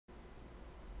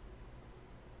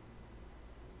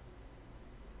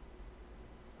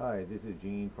Hi, this is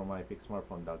Gene from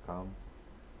iFixSmartphone.com.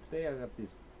 Today I got this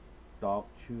dog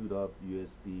chewed up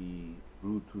USB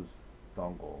Bluetooth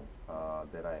dongle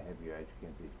that I have here. As you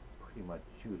can see, it's pretty much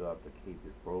chewed up. The case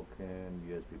is broken,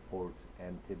 USB port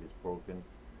and tip is broken.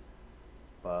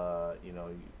 But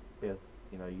if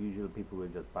usually people will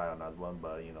just buy another one.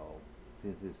 But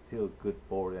since it's still a good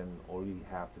board and all you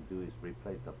have to do is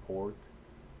replace the port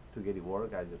to get it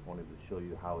work, I just wanted to show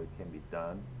you how it can be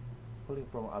done pulling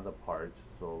from other parts,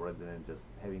 so rather than just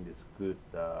having this good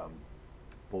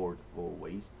board go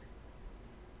waste.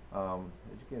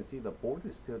 As you can see, the board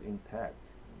is still intact,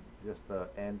 just the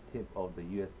end tip of the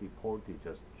USB port is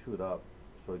just chewed up,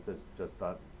 so it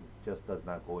just does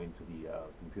not go into the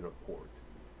computer port.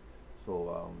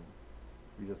 So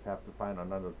you just have to find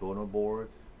another donor board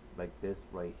like this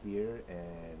right here,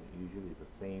 and usually it's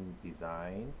the same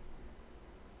design,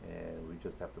 and we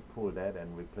just have to pull that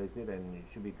and replace it, and it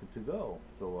should be good to go.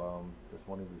 So just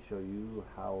wanted to show you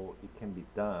how it can be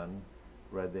done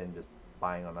rather than just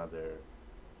buying another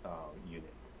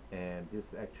unit. And this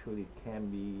actually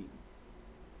can be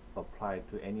applied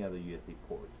to any other USB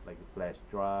ports like a flash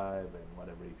drive and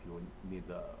whatever, if you need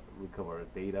to recover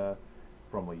data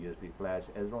from a USB flash,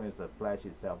 as long as the flash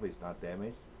itself is not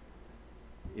damaged.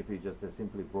 If it's just a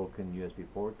simply broken USB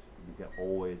port, you can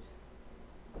always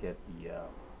get the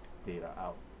data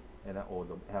out and or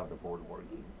have the board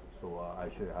working. So I'll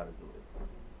show you how to do it.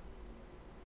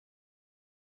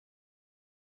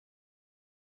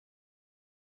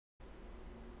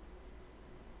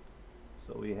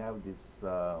 So we have this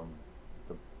the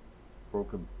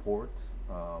broken port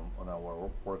on our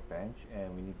workbench,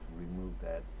 and we need to remove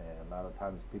that. And a lot of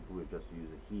times people will just use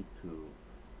the heat to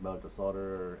melt the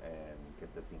solder and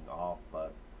get the thing off,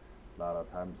 but a lot of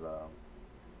times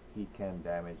heat can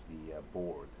damage the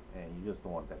board, and you just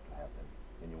don't want that to happen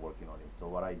when you're working on it. So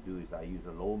what I do is I use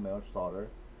a low melt solder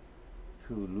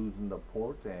to loosen the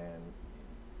port, and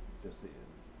just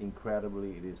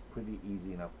incredibly it is pretty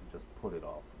easy enough to just pull it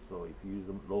off. So if you use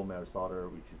a low melt solder,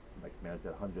 which is like melted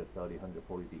at 130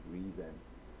 140 degrees,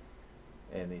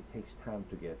 and it takes time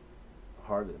to get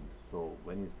hardened, so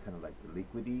when it's kind of like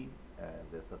liquidy,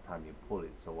 that's the time you pull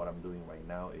it. So what I'm doing right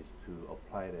now is to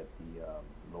apply it at the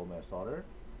low melt solder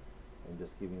and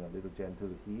just giving a little gentle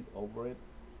heat over it,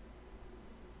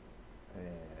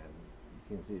 and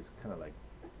you can see it's kind of like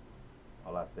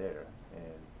a lot there,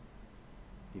 and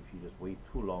if you just wait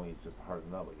too long it's just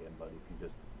harden up again. But if you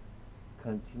just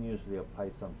continuously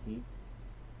apply some heat,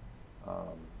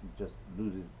 it just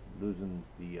loosens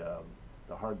the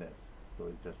hardness, so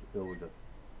it will just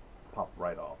pop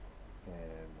right off,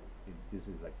 and this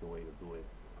is like the way to do it.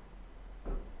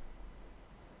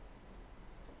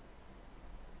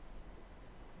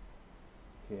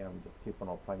 Okay, I'm just keep on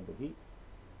applying the heat,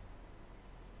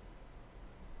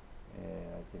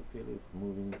 and I can feel it's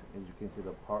moving. As you can see,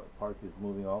 the part is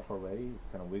moving off already. It's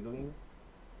kind of wiggling.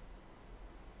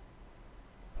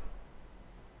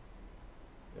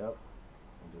 Yep,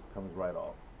 it just comes right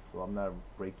off. So I'm not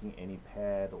breaking any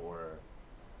pad or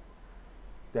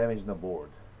damaging the board.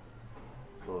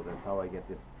 So that's how I get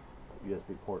the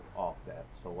USB port off that.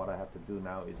 So what I have to do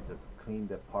now is just clean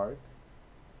that part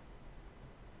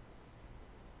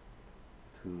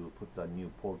to put the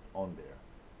new port on there.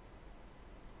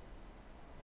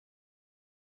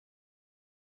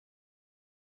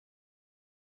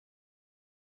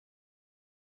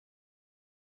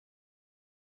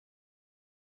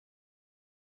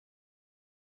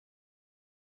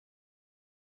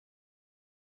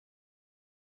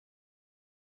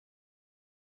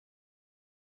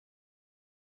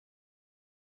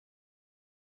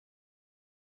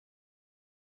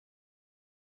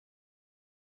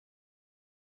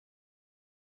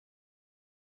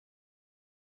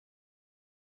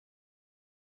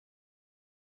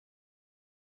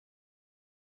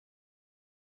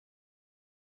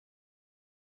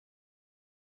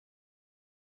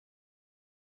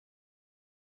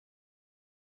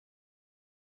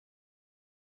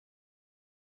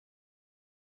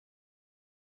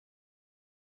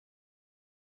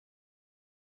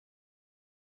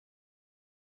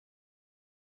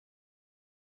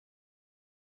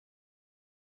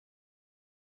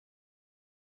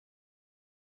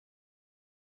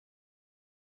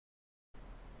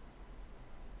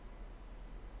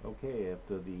 Okay,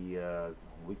 after the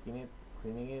wicking it,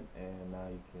 cleaning it, and now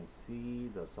you can see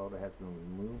the solder has been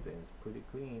removed and it's pretty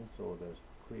clean. So there's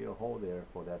clear hole there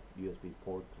for that USB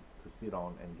port to sit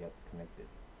on and get connected.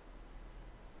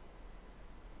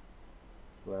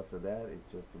 So after that,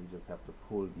 we just have to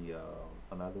pull the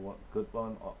another good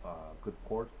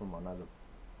port from another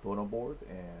donor board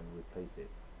and replace it.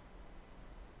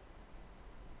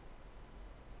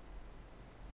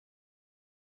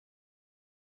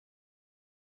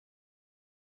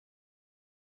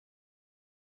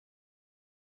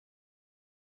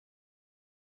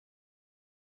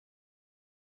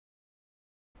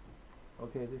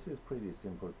 Okay, this is pretty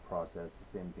simple process.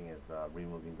 Same thing as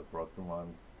removing the broken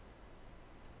one.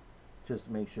 Just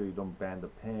make sure you don't bend the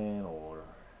pen or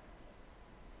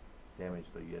damage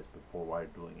the USB port while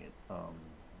doing it.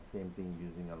 Same thing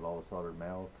using a low solder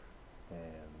melt,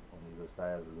 and on either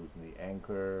side loosen the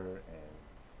anchor,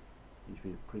 and it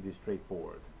should be pretty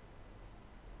straightforward.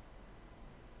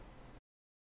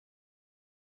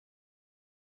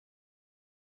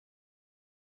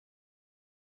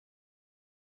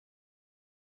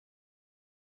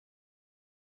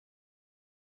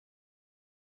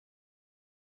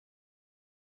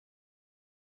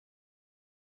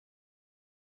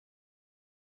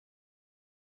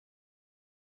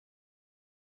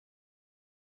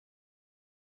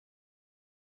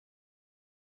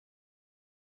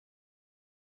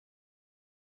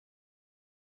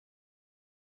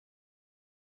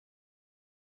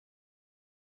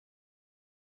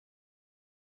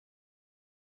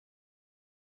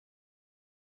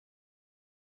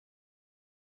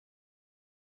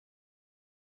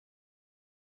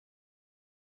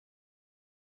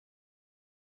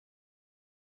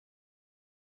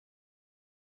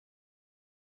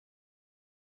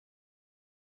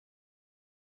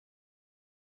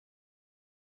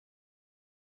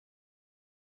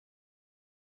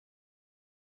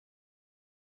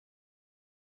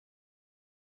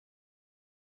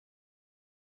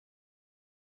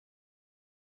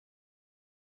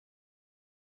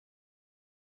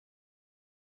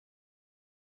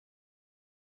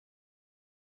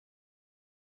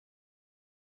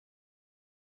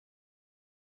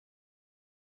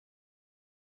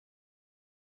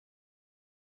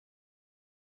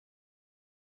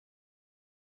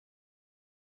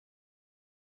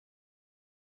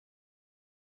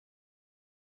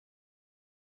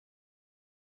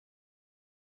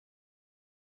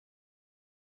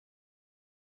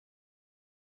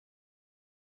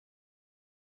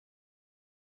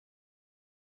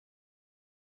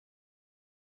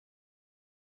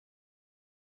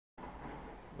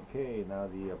 Okay, now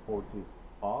the port is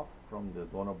off from the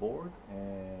donor board,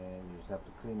 and you just have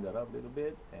to clean that up a little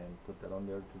bit and put that on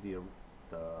there to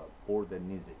the board that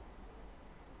needs it.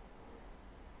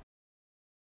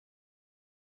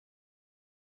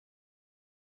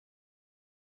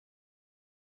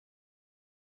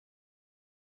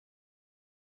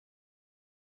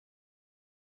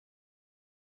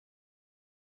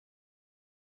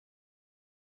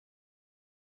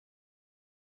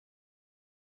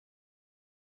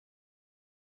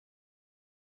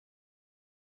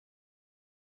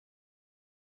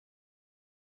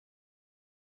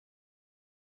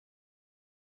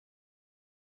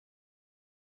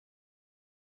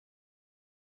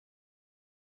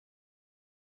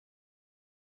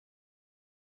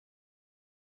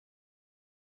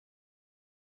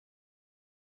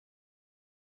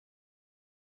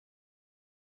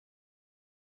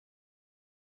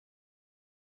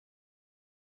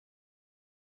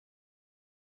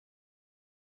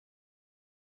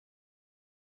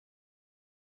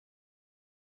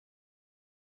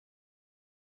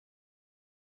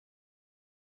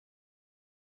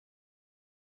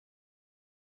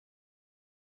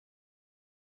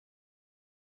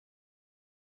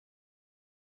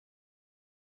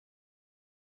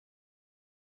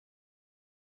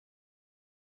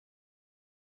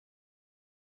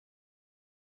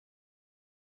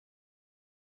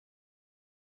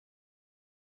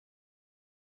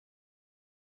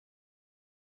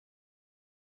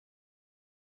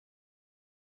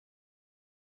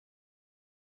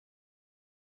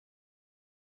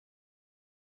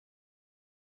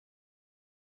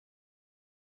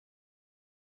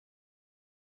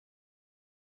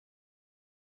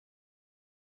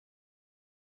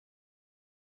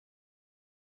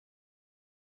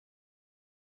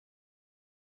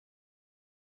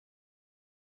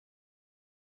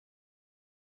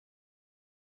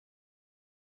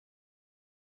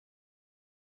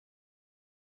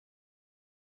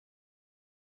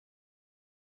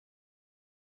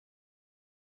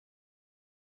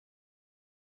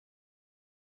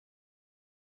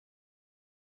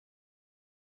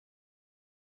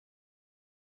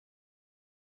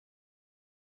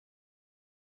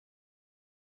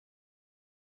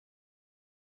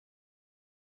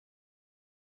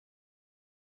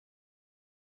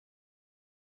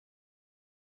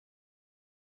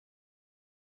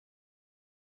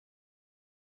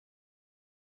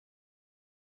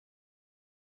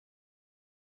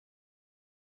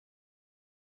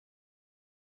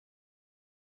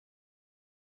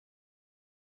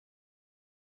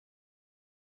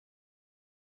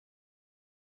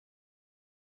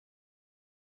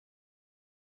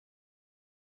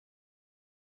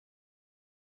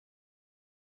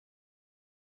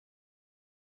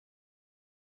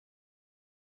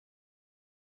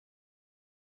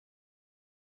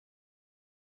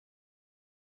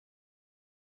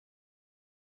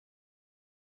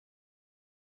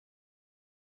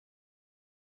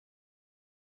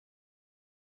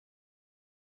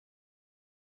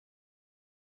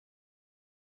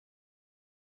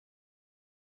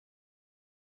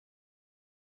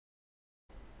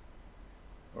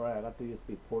 Alright, I got the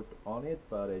USB port on it,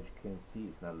 but as you can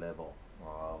see, it's not level.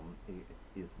 It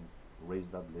is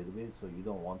raised up a little bit, so you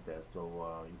don't want that.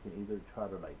 So you can either try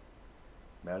to like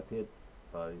melt it,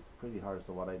 but it's pretty hard.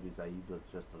 So what I do is I use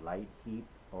just a light heat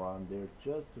around there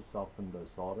just to soften the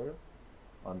solder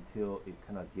until it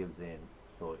kind of gives in,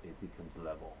 so it becomes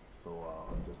level. So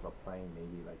I'm just applying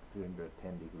maybe like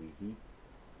 310-degree heat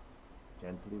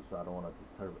gently, so I don't want to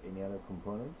disturb any other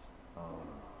components.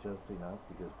 Just enough,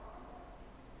 because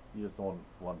you just don't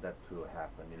want that to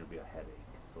happen. It'll be a headache.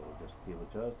 So just give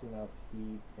it just enough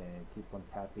heat and keep on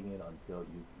tapping it until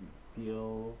you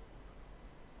feel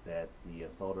that the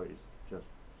solder is just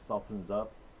softens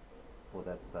up for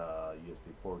that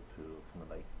USB port to kind of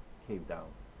like cave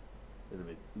down a little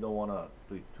bit. You don't want to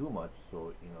do it too much,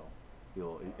 so as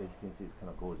you can see, it kind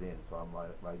of goes in. So I'm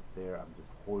right there. I'm just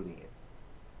holding it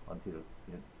until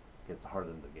it gets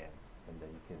hardened again, and then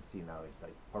you can see now it's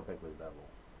like perfectly level,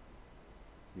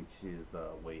 which is the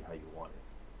way how you want it.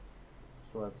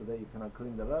 So after that, you kind of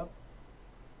clean that up,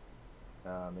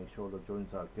 make sure the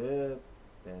joints are good,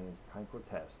 then it's time for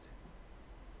test.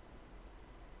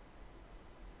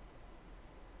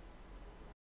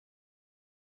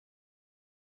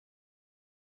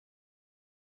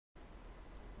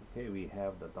 Okay, we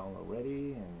have the dongle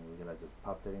ready, and we're gonna just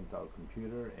pop that into our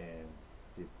computer and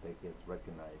see if that gets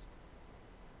recognized.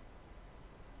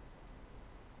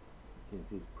 You can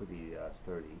see it's pretty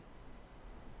sturdy,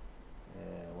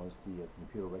 and once the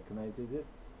computer recognizes it,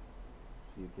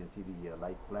 so you can see the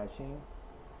light flashing,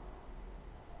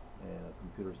 and the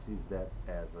computer sees that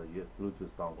as a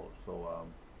Bluetooth dongle. So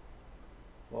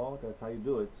well, that's how you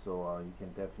do it. So you can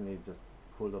definitely just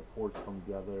pull the ports from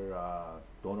the other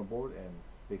donor board and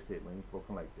fix it when it's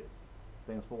broken like this.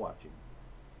 Thanks for watching.